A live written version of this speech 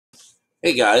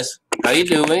Hey guys, how you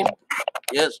doing?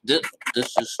 Yes, this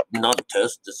is not a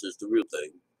test. This is the real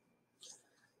thing.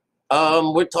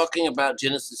 We're talking about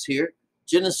Genesis here,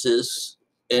 Genesis,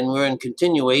 and we're in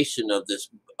continuation of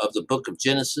the book of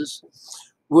Genesis.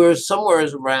 We're somewhere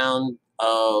around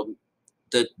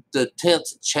the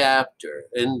 10th chapter,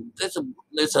 and there's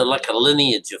a like a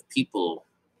lineage of people,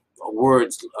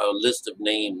 words, a list of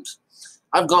names.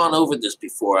 I've gone over this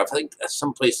before. I think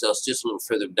someplace else, just a little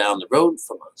further down the road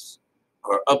from us,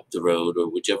 or up the road, or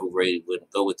whichever way you would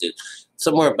go with it,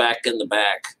 somewhere back in the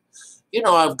back.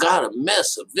 I've got a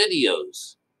mess of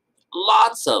videos,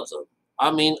 lots of them.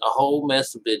 I mean, a whole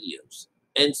mess of videos.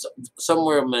 And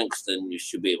somewhere amongst them, you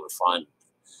should be able to find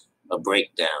a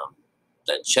breakdown,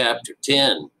 that chapter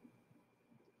 10.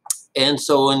 And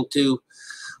so into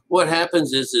what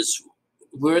happens is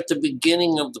we're at the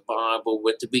beginning of the Bible.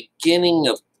 We're at the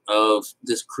beginning of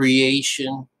this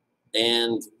creation,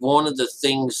 and one of the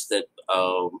things that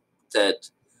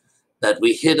that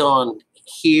we hit on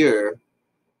here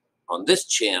on this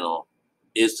channel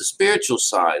is the spiritual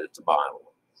side of the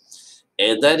Bible,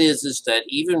 and that is that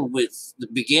even with the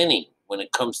beginning, when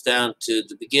it comes down to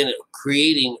the beginning of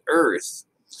creating Earth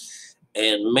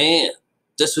and man,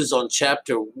 this was on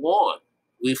chapter 1.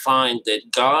 We find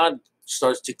that God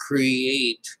starts to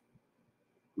create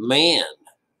man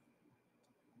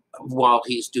while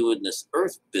he's doing this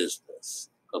earth business.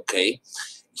 Okay,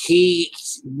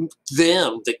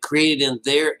 them that created in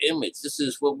their image. This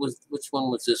is which one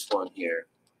was this one here?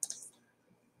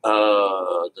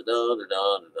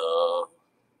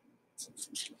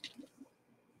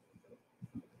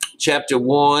 Chapter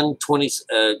 1, 20,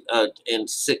 and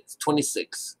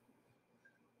 26,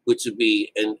 which would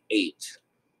be an 8.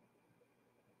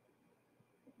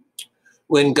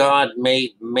 When God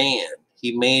made man,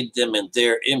 he made them in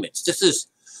their image. This is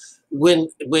when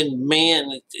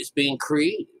man is being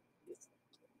created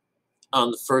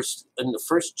in the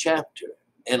first chapter.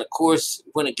 And of course,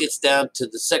 when it gets down to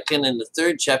the second and the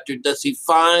third chapter, does he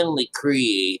finally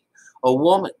create a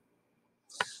woman?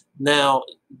 Now,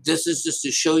 this is just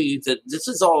to show you that this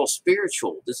is all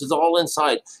spiritual. This is all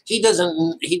inside. He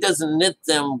doesn't knit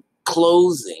them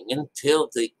clothing until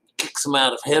they kicks them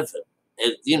out of heaven.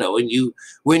 And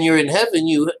when you're in heaven,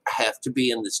 you have to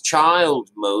be in this child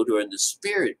mode or in the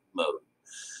spirit mode.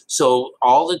 So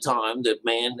all the time that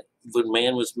when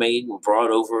man was made and brought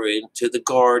over into the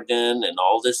garden and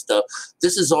all this stuff,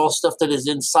 this is all stuff that is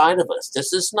inside of us.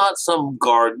 This is not some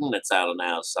garden that's out in the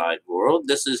outside world.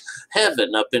 This is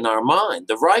heaven up in our mind,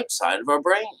 the right side of our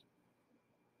brain.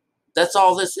 That's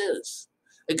all this is.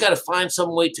 You got to find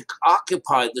some way to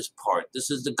occupy this part. This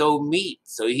is the go meat.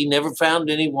 So he never found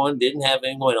anyone, didn't have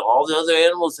anyone. All the other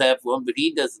animals have one, but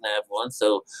he doesn't have one.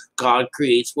 So God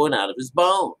creates one out of his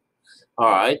bone. All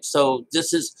right. So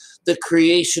this is the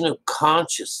creation of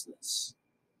consciousness.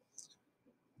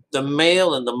 The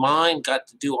male and the mind got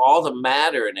to do all the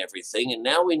matter and everything. And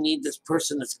now we need this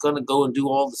person that's going to go and do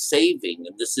all the saving.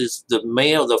 And this is the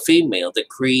male, the female that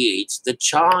creates the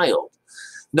child.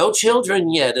 No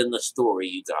children yet in the story,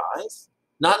 you guys.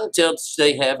 Not until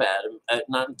they have Adam.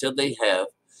 Not until they have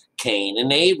Cain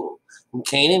and Abel. And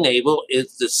Cain and Abel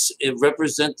it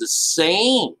represents the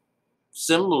same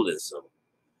symbolism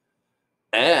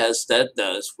as that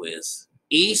does with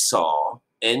Esau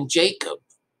and Jacob.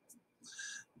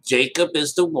 Jacob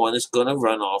is the one that's going to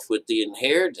run off with the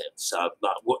inheritance.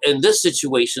 In this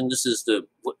situation, this is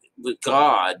with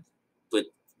God. But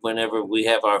whenever we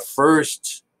have our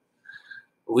first.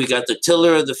 We got the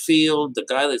tiller of the field, the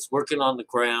guy that's working on the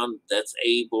ground, that's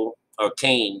Abel, or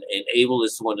Cain, and Abel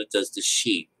is the one that does the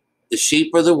sheep. The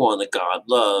sheep are the one that God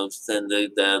loves, and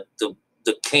the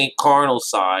carnal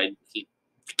side, he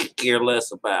could care less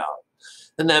about.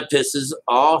 And that pisses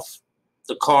off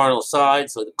the carnal side,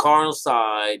 so the carnal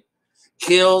side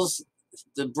kills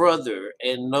the brother,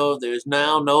 and there's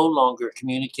now no longer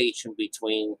communication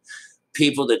between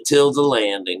people that till the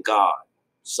land and God.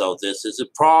 So this is a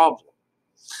problem.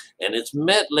 And it's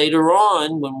met later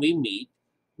on when we meet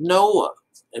Noah.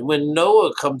 And when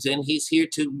Noah comes in, he's here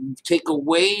to take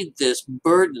away this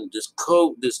burden, this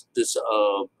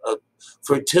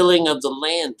for tilling of the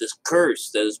land, this curse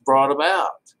that is brought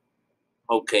about,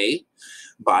 okay,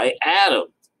 by Adam.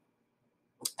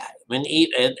 And Eve,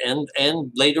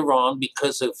 and later on,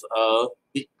 because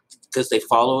they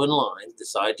follow in line,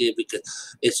 this idea, because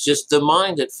it's just the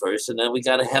mind at first, and then we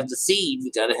got to have the seed.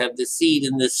 We got to have the seed,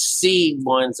 and the seed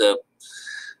winds up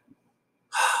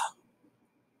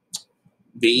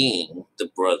being the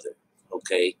brother,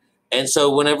 okay? And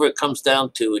so whenever it comes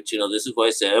down to it, this is why I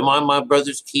say, am I my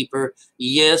brother's keeper?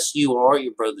 Yes, you are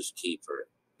your brother's keeper.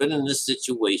 But in this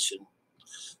situation,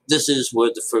 This is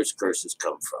where the first curses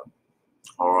come from.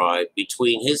 All right,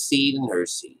 between his seed and her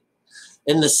seed,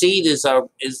 and the seed is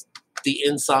the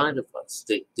inside of us,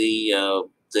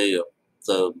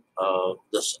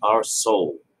 our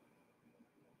soul.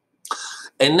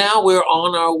 And now we're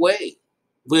on our way.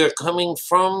 We're coming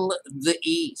from the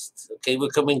east. Okay, we're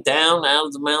coming down out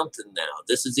of the mountain now.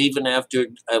 This is even after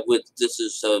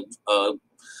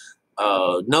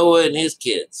Noah and his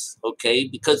kids. Okay,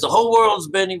 because the whole world's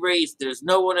been erased. There's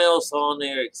no one else on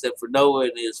there except for Noah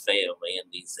and his family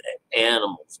and these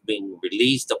animals being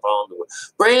released upon the world.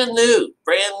 Brand new,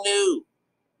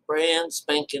 brand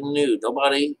spanking new.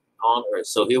 Nobody on earth.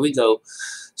 So here we go.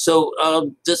 So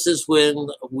this is when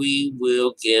we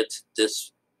will get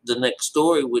the next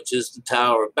story, which is the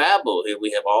Tower of Babel. Here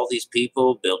we have all these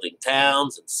people building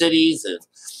towns and cities, and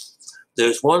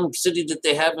there's one city that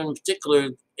they have in particular,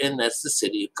 and that's the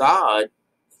city of God.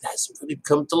 It hasn't really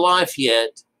come to life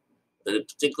yet, but at a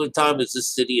particular time it's the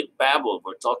city of Babel.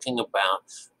 We're talking about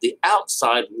the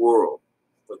outside world.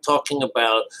 We're talking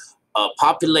about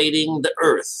populating the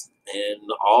earth.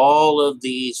 And all of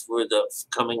these were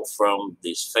coming from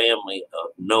this family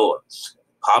of Noah,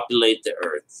 populate the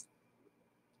earth.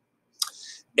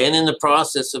 And in the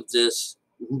process of this,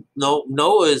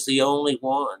 Noah is the only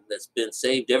one that's been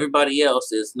saved. Everybody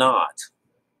else is not.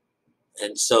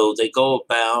 And so they go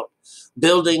about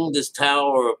building this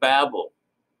Tower of Babel.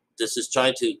 This is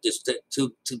trying to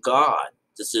God.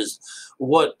 This is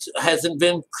what hasn't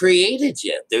been created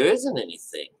yet. There isn't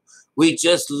anything. We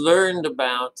just learned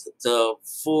about the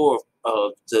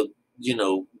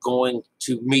going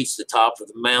to reach the top of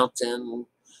the mountain.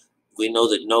 We know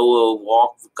that Noah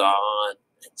walked with God.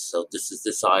 And so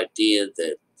this idea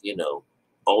that,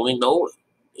 only Noah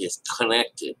is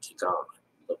connected to God.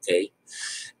 Okay.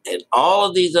 And all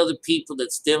of these other people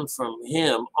that stem from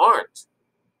him aren't.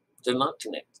 They're not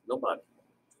connected. Nobody.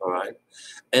 All right.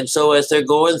 And so as they're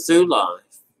going through life,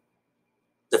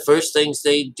 the first things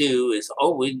they do is,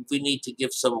 we need to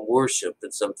give some worship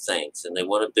and some thanks. And they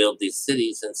want to build these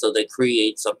cities. And so they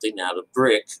create something out of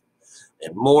brick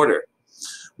and mortar.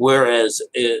 Whereas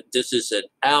this is an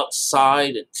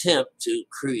outside attempt to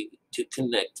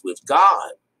connect with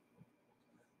God.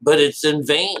 But it's in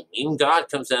vain. Even God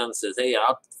comes down and says, hey,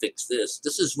 I'll fix this.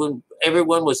 This is when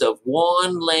everyone was of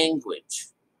one language.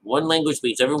 One language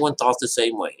means everyone thought the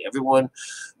same way. Everyone,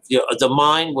 the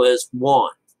mind was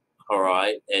one. All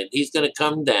right, and he's going to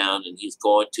come down and he's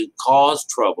going to cause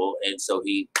trouble, and so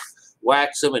he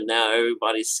whacks them, and now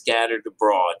everybody's scattered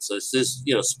abroad. So it's this,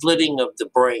 splitting of the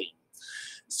brain,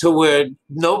 to where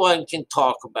no one can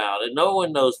talk about it, no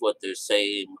one knows what they're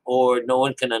saying, or no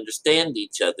one can understand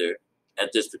each other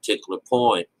at this particular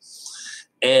point.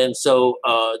 And so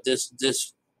this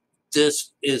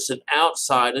is an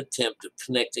outside attempt of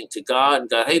connecting to God, and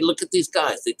God, hey, look at these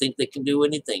guys. They think they can do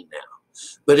anything now.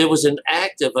 But it was an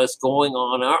act of us going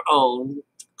on our own,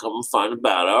 come find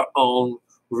about our own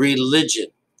religion.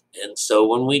 And so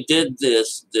when we did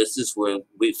this is where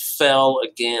we fell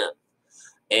again.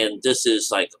 And this is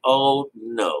like, oh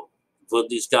no, will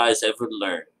these guys ever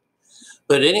learn?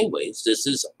 But anyways, this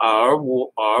is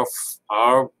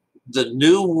the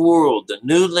new world, the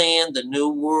new land, the new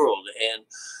world. And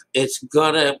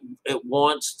it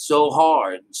wants so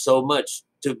hard, so much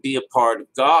to be a part of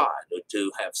God, or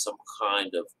to have some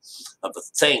kind of a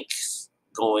thanks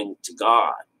going to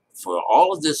God for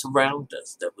all of this around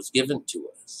us that was given to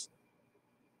us.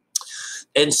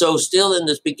 And so still in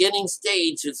this beginning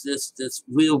stage is this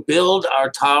we'll build our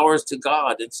towers to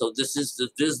God. And so this is the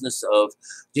business of,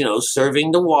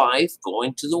 serving the wife,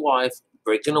 going to the wife,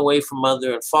 breaking away from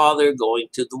mother and father, going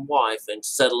to the wife and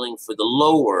settling for the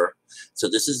lower. So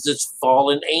this is this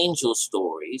fallen angel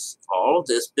stories. All of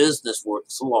this business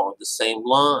works along the same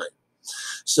line.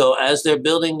 So as they're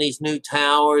building these new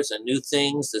towers and new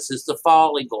things, this is the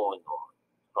folly going on.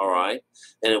 All right.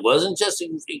 And it wasn't just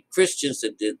Christians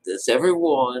that did this.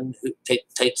 Everyone who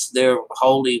takes their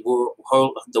holy word,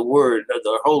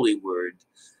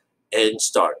 and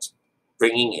starts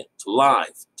bringing it to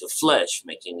life, to flesh,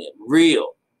 making it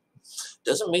real.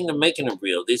 Doesn't mean they're making it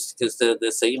real. Because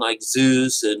they're saying like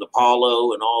Zeus and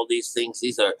Apollo and all these things.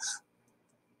 These are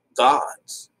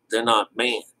gods. They're not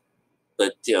man.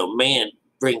 But, man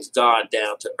brings God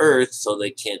down to earth so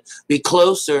they can be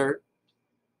closer.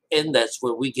 And that's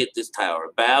where we get this Tower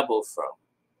of Babel from.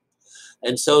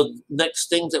 And so next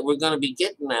thing that we're going to be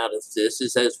getting out of this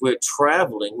is, as we're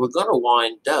traveling, we're going to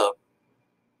wind up,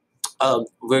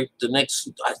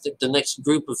 the next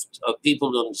group of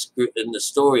people in the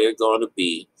story are going to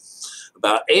be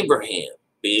about Abraham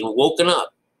being woken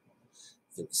up.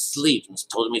 sleep, and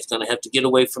told him he's going to have to get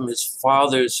away from his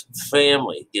father's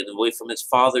family, get away from his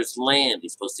father's land.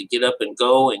 He's supposed to get up and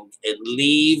go and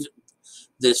leave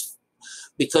this,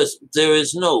 because there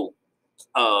is no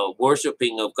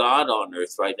worshiping of God on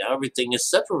earth right now. Everything is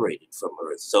separated from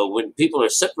earth. So when people are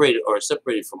separated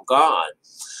from God,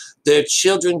 their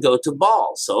children go to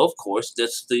Baal. So of course,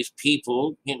 that's these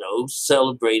people,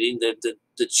 celebrating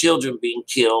the children being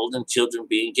killed and children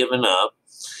being given up.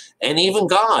 And even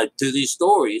God, through these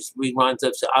stories, reminds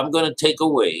us, I'm going to take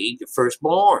away the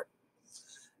firstborn.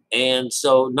 And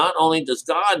so not only does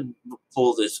God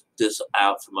pull this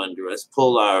out from under us,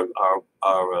 pull our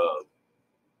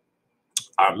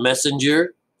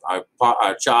messenger,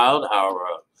 our child,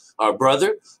 our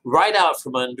brother, right out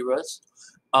from under us,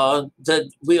 that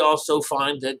we also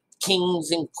find that kings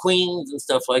and queens and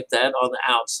stuff like that on the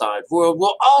outside world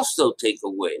will also take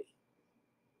away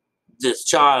this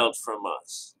child from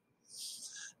us.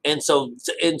 And so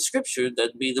in scripture,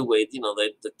 that'd be the way,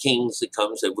 that the kings that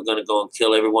comes, that we're going to go and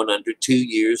kill everyone under 2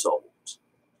 years old.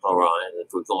 All right,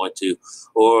 if we're going to,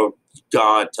 or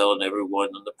God telling everyone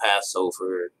on the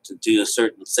Passover to do a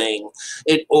certain thing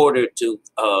in order to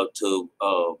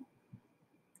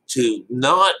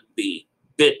not be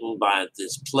bitten by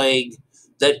this plague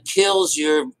that kills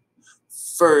your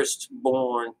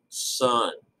firstborn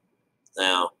son.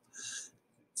 Now,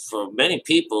 for many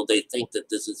people, they think that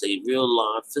this is a real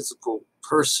live physical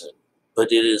person,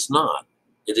 but it is not.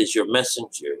 It is your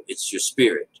messenger. It's your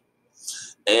spirit.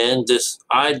 And this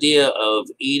idea of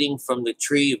eating from the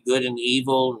tree of good and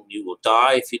evil, and you will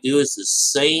die if you do, is the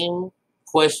same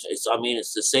question.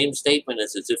 It's the same statement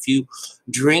as if you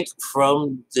drink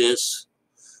from this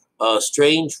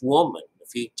strange woman.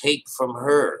 If you take from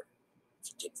her,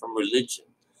 if you take from religion,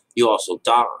 you also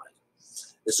die.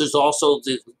 This is also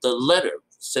the letter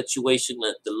situation,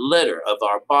 that the letter of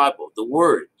our Bible, the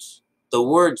words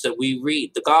that we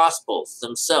read, the Gospels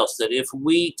themselves, that if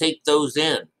we take those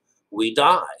in, we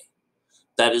die.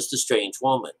 That is the strange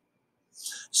woman.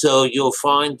 So you'll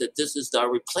find that this is our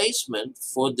replacement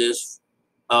for this,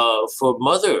 for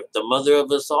the mother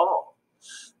of us all.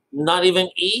 Not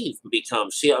even Eve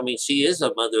becomes, she is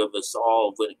a mother of us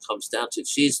all when it comes down to it.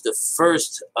 She's the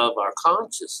first of our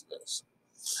consciousness.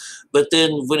 But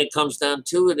then when it comes down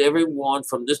to it, everyone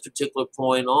from this particular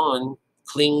point on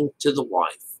cling to the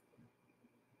wife.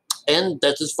 And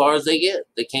that's as far as they get.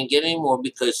 They can't get any more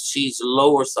because she's the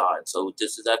lower side. So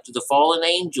this is after the fallen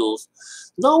angels.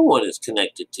 No one is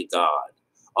connected to God.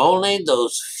 Only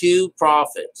those few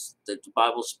prophets that the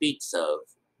Bible speaks of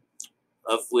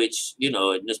which, in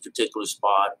this particular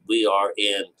spot we are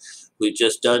in. We've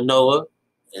just done Noah,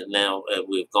 and now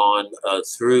we've gone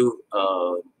through,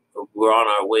 we're on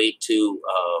our way to,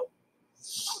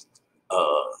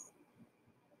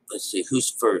 let's see, who's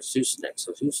first? Who's next?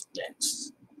 Who's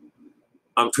next?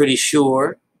 I'm pretty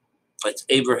sure it's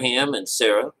Abraham and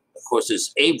Sarah. Of course,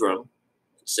 it's Abram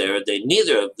and Sarah.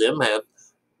 Neither of them have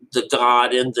the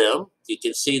God in them. You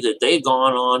can see that they've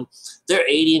gone on. They're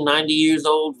 80, 90 years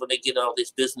old when they get all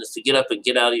this business to get up and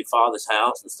get out of your father's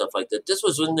house and stuff like that. This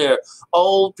was when they're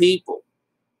old people.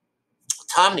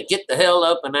 Time to get the hell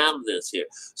up and out of this here.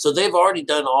 So they've already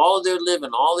done all of their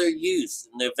living, all their youth,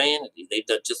 and their vanity. They've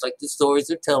done just like the stories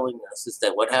they're telling us, is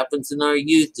that what happens in our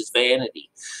youth is vanity.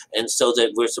 And so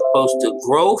that we're supposed to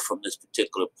grow from this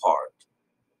particular part.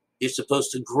 You're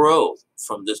supposed to grow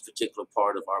from this particular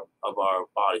part of our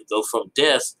body, go from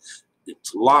death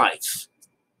to life.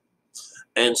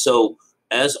 And so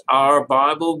as our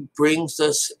Bible brings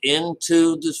us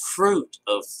into the fruit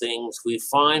of things, we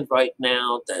find right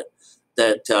now that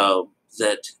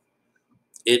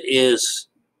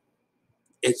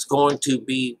it's going to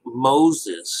be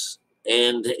Moses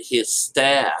and his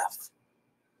staff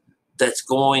that's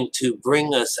going to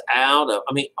bring us out of,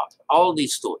 all of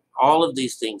these stories, all of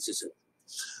these things is,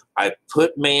 I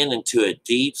put man into a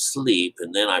deep sleep,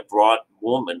 and then I brought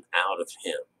woman out of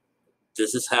him.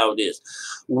 This is how it is.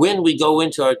 When we go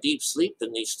into our deep sleep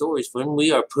in these stories, when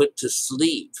we are put to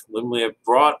sleep, when we are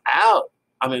brought out,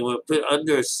 we're put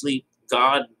under a sleep,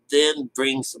 God then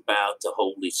brings about the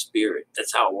Holy Spirit.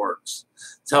 That's how it works.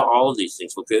 That's how all of these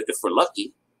things work. If we're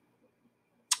lucky,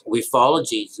 we follow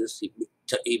Jesus.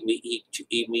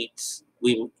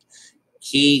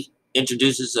 He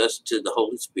introduces us to the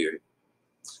Holy Spirit.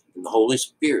 And the Holy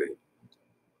Spirit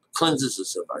cleanses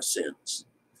us of our sins.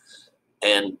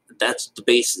 And that's the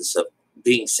basis of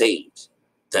being saved.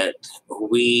 That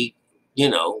we,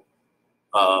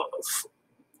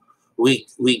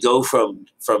 we go from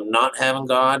not having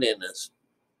God in us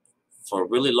for a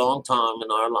really long time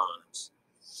in our lives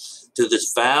to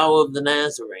this vow of the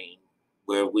Nazarene,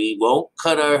 where we won't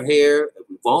cut our hair,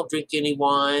 we won't drink any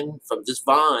wine from this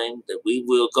vine, that we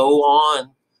will go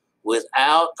on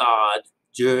without God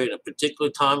during a particular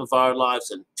time of our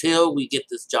lives until we get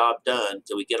this job done,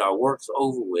 until we get our works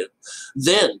over with,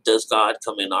 then does God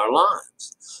come in our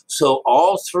lives. So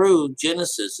all through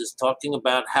Genesis is talking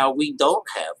about how we don't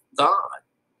have God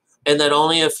and that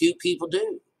only a few people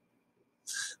do.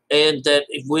 And that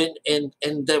when and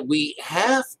that we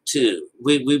have to,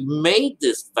 we've made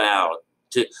this vow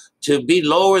to be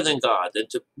lower than God, and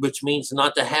which means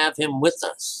not to have him with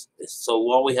us. So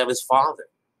all we have is Father.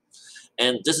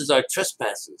 And this is our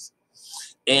trespasses.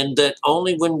 And that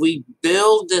only when we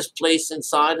build this place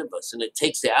inside of us, and it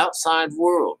takes the outside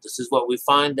world, this is what we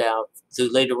find out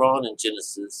through later on in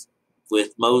Genesis with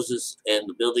Moses and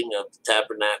the building of the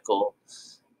tabernacle,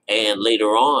 and later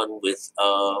on with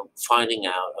finding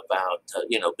out about,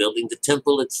 building the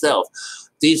temple itself.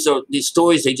 These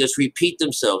stories, they just repeat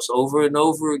themselves over and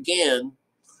over again,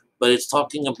 but it's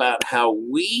talking about how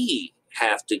we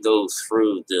have to go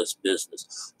through this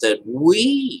business, that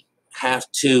we have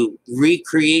to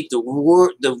recreate the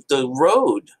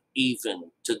road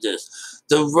even to this.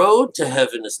 The road to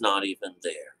heaven is not even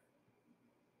there.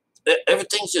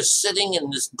 Everything's just sitting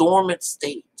in this dormant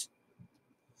state.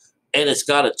 And it's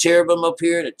got a cherubim up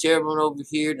here and a cherubim over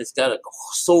here, and it's got a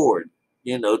sword,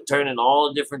 turning all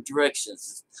the different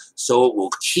directions, so it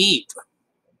will keep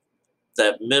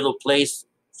that middle place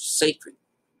sacred.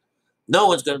 No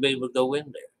one's going to be able to go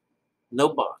in there.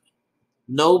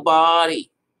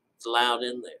 Nobody is allowed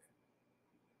in there.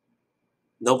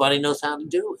 Nobody knows how to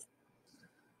do it.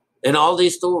 And all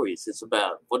these stories, it's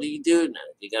about, what do you do now?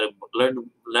 You got to learn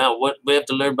now. What we have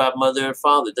to learn about mother and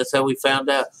father. That's how we found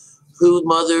out who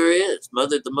mother is.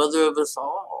 The mother of us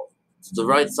all. It's the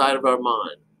right side of our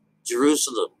mind.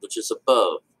 Jerusalem, which is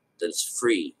above, that is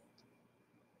free.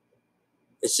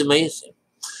 It's amazing.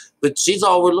 But she's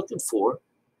all we're looking for.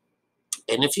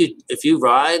 And if you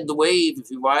ride the wave, if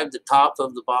you ride the top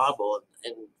of the Bible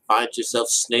and find yourself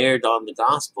snared on the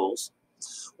Gospels,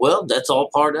 well, that's all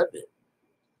part of it.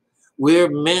 We're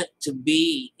meant to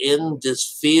be in this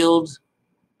field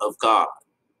of God,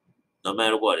 no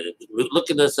matter what.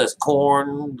 Look at us as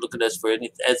corn. Look at us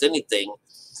as anything.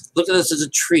 Look at us as a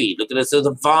tree. Look at us as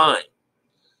a vine.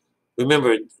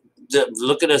 Remember,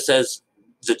 look at us as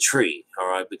the tree, all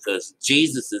right? Because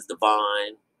Jesus is the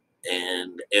vine.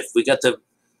 And if we got the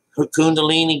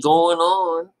Kundalini going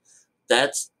on,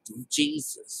 that's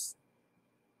Jesus.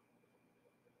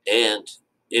 And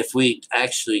if we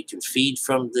actually can feed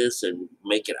from this and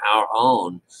make it our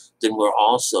own, then we're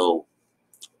also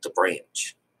the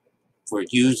branch. We're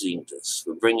using this.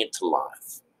 We're bringing it to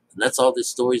life. And that's all these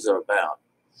stories are about.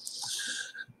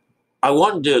 I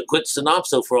want to do a quick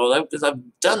synopsis for all that because I've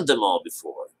done them all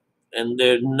before. And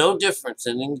they're no different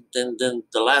than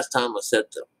the last time I said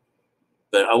them.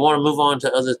 But I want to move on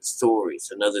to other stories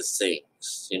and other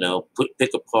things,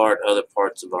 pick apart other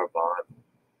parts of our Bible.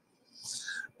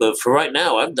 But for right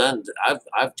now,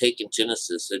 I've taken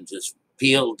Genesis and just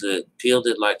peeled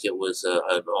it like it was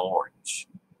an orange.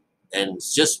 And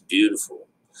it's just beautiful.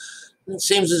 And it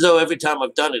seems as though every time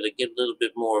I've done it, I get a little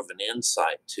bit more of an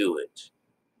insight to it.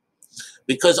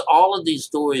 Because all of these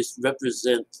stories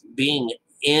represent being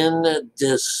in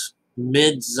this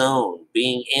mid-zone,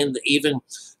 being in even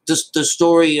the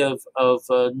story of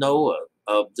Noah,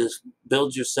 of this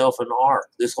build yourself an ark.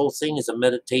 This whole thing is a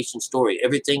meditation story.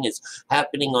 Everything is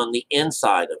happening on the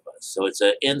inside of us. So it's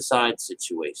an inside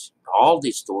situation. All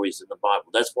these stories in the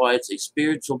Bible. That's why it's a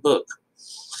spiritual book.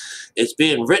 It's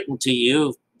being written to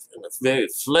you in a very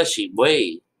fleshy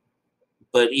way,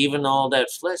 but even all that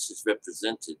flesh is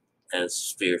represented as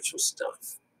spiritual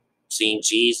stuff. Seeing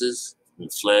Jesus in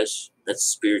flesh, that's a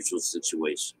spiritual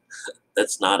situation.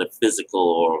 That's not a physical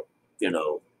or,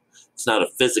 it's not a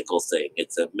physical thing.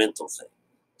 It's a mental thing.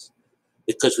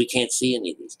 Because we can't see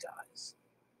any of these guys.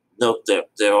 No,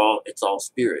 it's all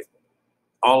spirit.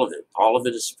 All of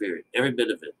it is spirit. Every bit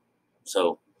of it.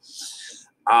 So,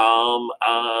 I'll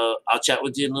chat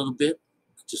with you in a little bit.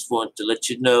 I just want to let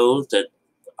you know that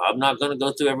I'm not going to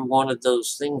go through every one of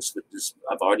those things with this.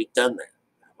 I've already done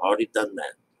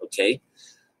that. Okay.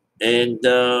 And,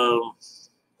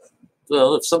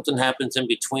 well, if something happens in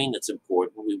between that's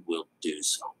important, we will do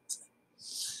something.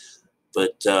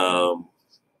 But,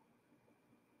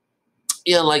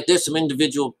 like there's some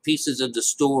individual pieces of the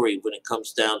story when it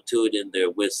comes down to it in there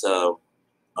with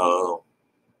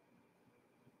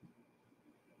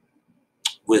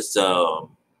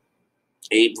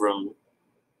Abram,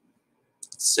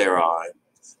 Sarai.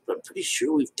 But I'm pretty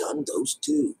sure we've done those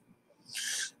too.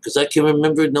 Because I can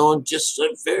remember knowing just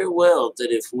very well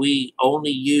that if we only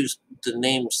use the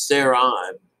name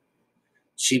Sarai,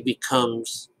 she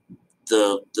becomes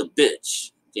the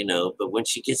bitch, you know. But when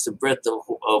she gets the breath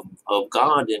of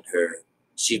God in her,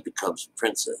 she becomes a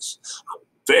princess. I'm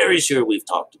very sure we've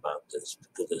talked about this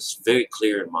because it's very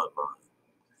clear in my mind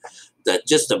that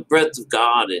just the breath of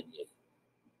God in you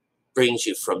brings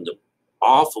you from the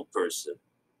awful person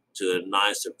to a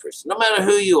nicer person, no matter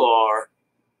who you are,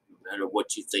 no matter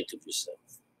what you think of yourself.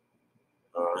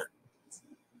 All right.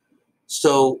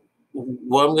 So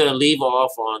what I'm going to leave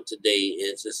off on today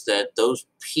is that those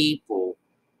people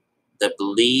that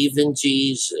believe in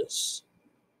Jesus,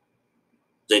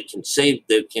 they can save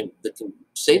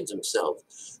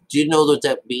themselves. Do you know what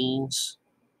that means?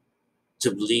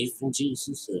 To believe in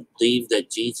Jesus and believe that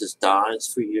Jesus dies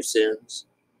for your sins?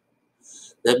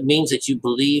 That means that you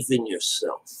believe in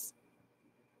yourself.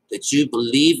 That you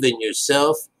believe in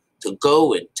yourself to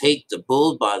go and take the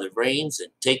bull by the reins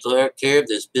and take care of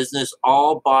this business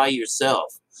all by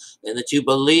yourself. And that you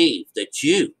believe that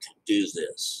you can do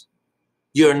this.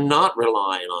 You're not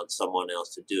relying on someone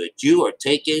else to do it. You are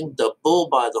taking the bull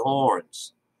by the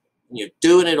horns. And you're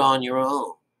doing it on your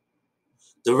own.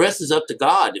 The rest is up to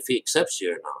God if he accepts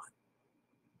you or not.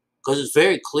 Because it's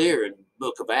very clear in the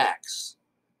book of Acts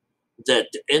that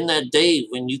in that day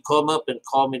when you come up and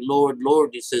call me Lord, Lord,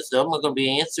 he says, I'm not going to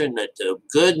be answering that to a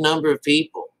good number of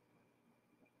people.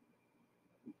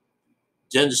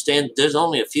 Do you understand? There's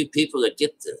only a few people that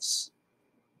get this.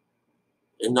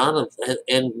 And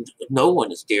no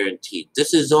one is guaranteed.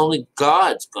 This is only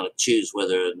God's going to choose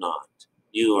whether or not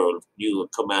you will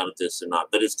come out of this or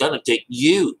not. But it's going to take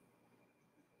you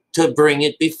to bring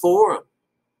it before him.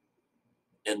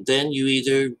 And then you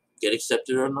either get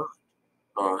accepted or not.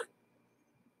 All right.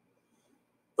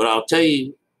 But I'll tell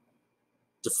you,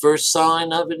 the first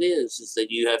sign of it is that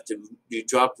you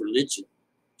drop religion.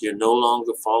 You're no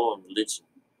longer following religion.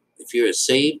 If you're a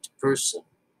saved person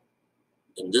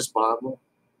in this Bible,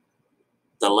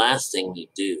 the last thing you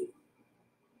do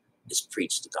is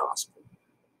preach the gospel.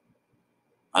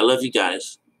 I love you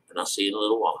guys, and I'll see you in a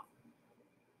little while.